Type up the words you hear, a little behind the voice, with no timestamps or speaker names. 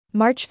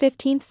March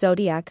 15th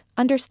Zodiac,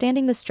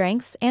 understanding the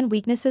strengths and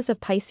weaknesses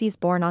of Pisces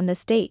born on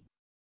this date.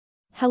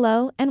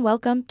 Hello and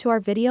welcome to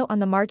our video on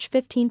the March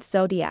 15th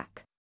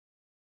Zodiac.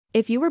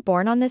 If you were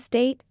born on this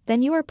date,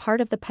 then you are part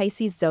of the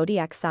Pisces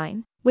zodiac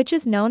sign, which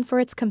is known for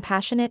its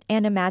compassionate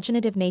and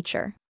imaginative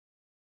nature.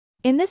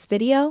 In this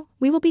video,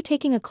 we will be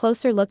taking a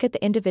closer look at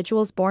the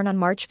individuals born on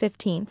March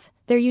 15th,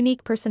 their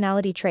unique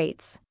personality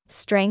traits,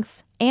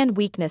 strengths, and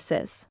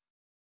weaknesses.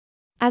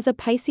 As a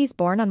Pisces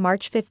born on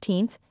March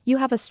 15th, you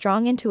have a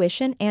strong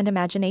intuition and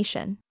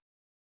imagination.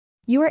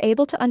 You are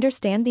able to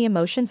understand the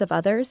emotions of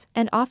others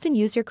and often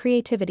use your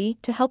creativity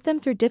to help them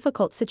through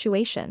difficult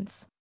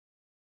situations.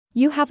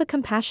 You have a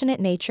compassionate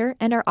nature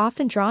and are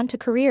often drawn to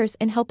careers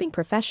in helping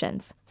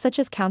professions, such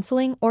as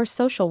counseling or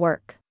social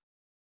work.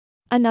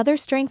 Another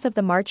strength of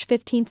the March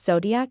 15th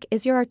zodiac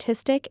is your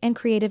artistic and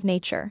creative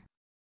nature.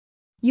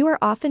 You are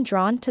often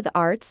drawn to the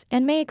arts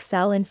and may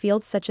excel in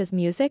fields such as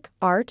music,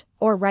 art,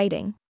 or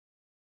writing.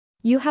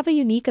 You have a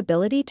unique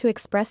ability to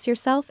express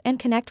yourself and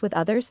connect with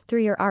others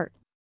through your art.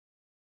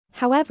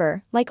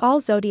 However, like all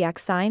zodiac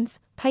signs,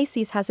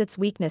 Pisces has its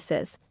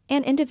weaknesses,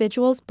 and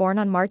individuals born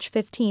on March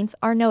 15th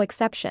are no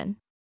exception.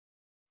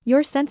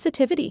 Your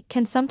sensitivity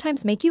can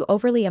sometimes make you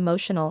overly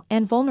emotional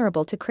and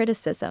vulnerable to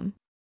criticism.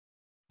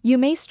 You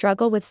may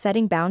struggle with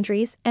setting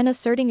boundaries and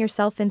asserting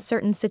yourself in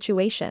certain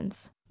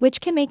situations,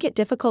 which can make it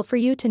difficult for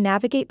you to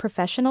navigate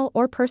professional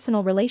or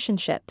personal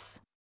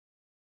relationships.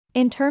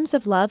 In terms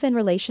of love and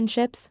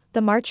relationships, the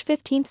March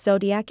 15th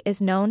zodiac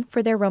is known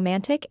for their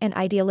romantic and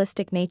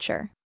idealistic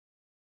nature.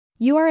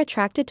 You are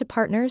attracted to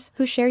partners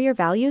who share your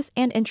values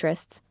and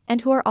interests,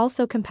 and who are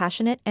also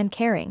compassionate and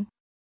caring.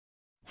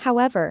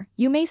 However,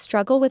 you may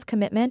struggle with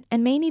commitment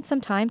and may need some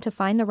time to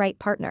find the right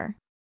partner.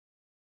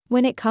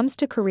 When it comes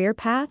to career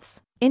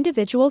paths,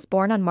 individuals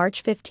born on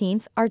March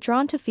 15th are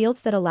drawn to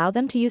fields that allow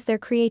them to use their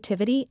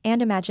creativity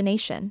and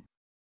imagination.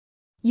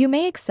 You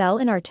may excel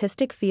in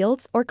artistic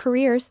fields or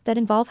careers that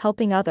involve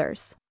helping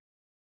others.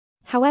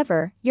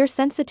 However, your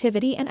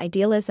sensitivity and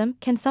idealism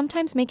can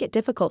sometimes make it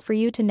difficult for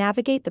you to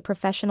navigate the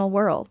professional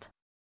world.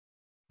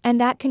 And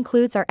that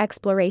concludes our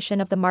exploration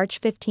of the March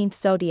 15th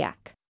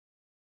zodiac.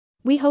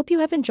 We hope you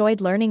have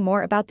enjoyed learning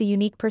more about the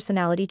unique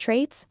personality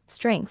traits,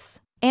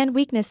 strengths, and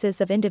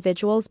weaknesses of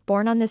individuals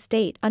born on this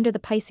date under the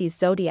Pisces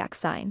zodiac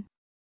sign.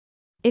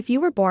 If you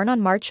were born on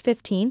March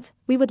 15th,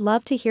 we would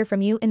love to hear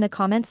from you in the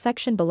comments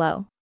section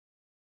below.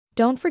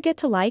 Don't forget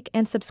to like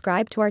and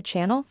subscribe to our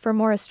channel for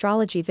more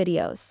astrology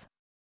videos.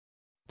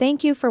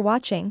 Thank you for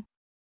watching.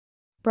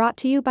 Brought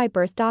to you by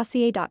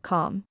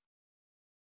birthdossier.com.